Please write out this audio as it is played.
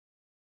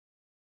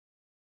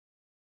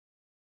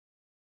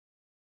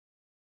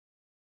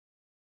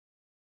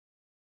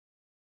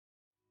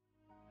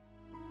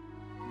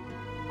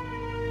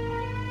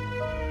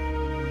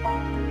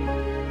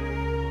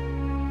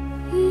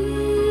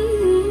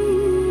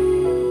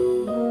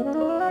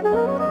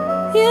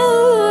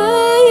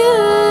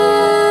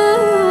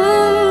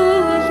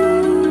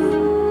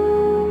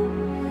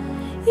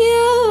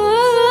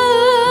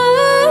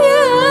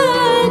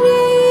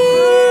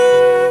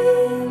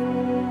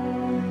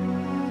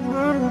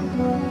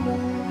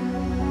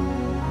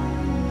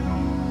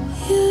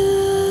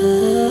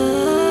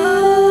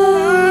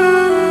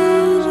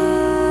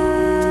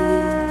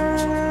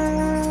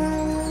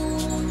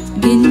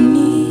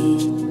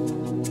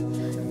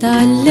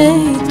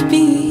تعلقت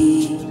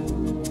بيك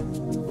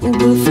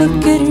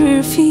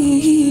وبفكر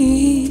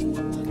فيك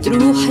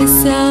تروح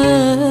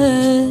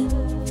الساعات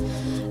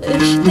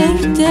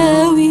احترت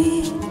اوي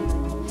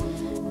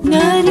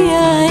ناري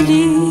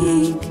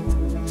عليك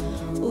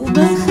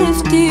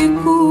وبخاف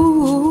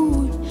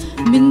تكون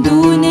من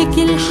دونك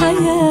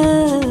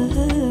الحياة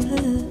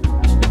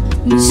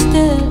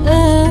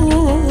مشتاقة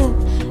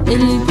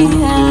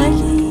قلبي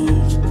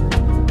عليك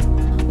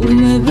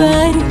وما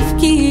بعرف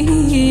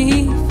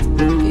كيف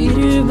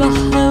يربح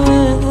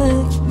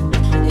هواك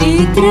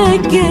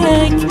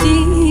يترجى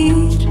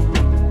كتير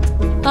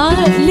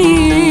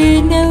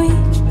عقلي ناوي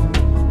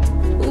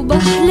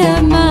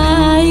وبحلم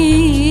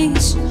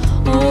أعيش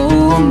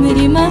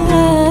عمري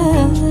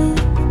معاك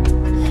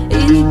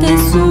انت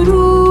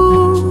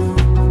السرور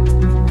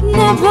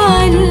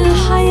نبع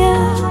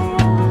الحياة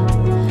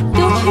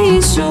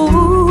تحيي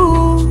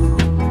شعور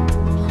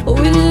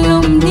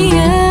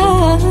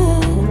والأمنيات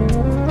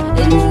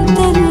انت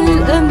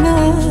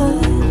الأمان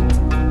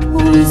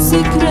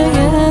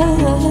والذكريات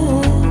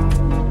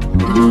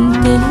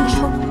انت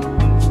الحب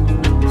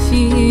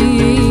في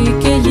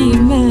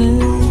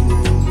كلمات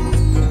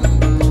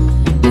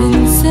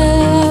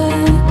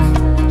انساك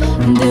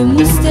ده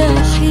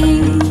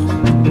مستحيل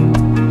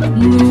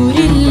نور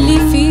اللي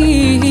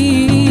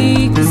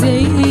فيك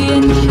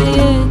زين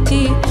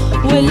حياتي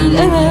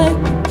والأمل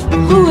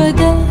هو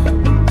ده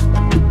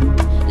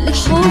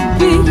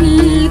الحب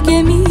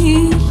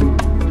الجميل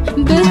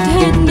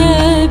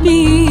بتهنى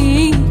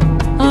بيه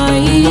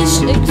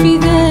عيشك في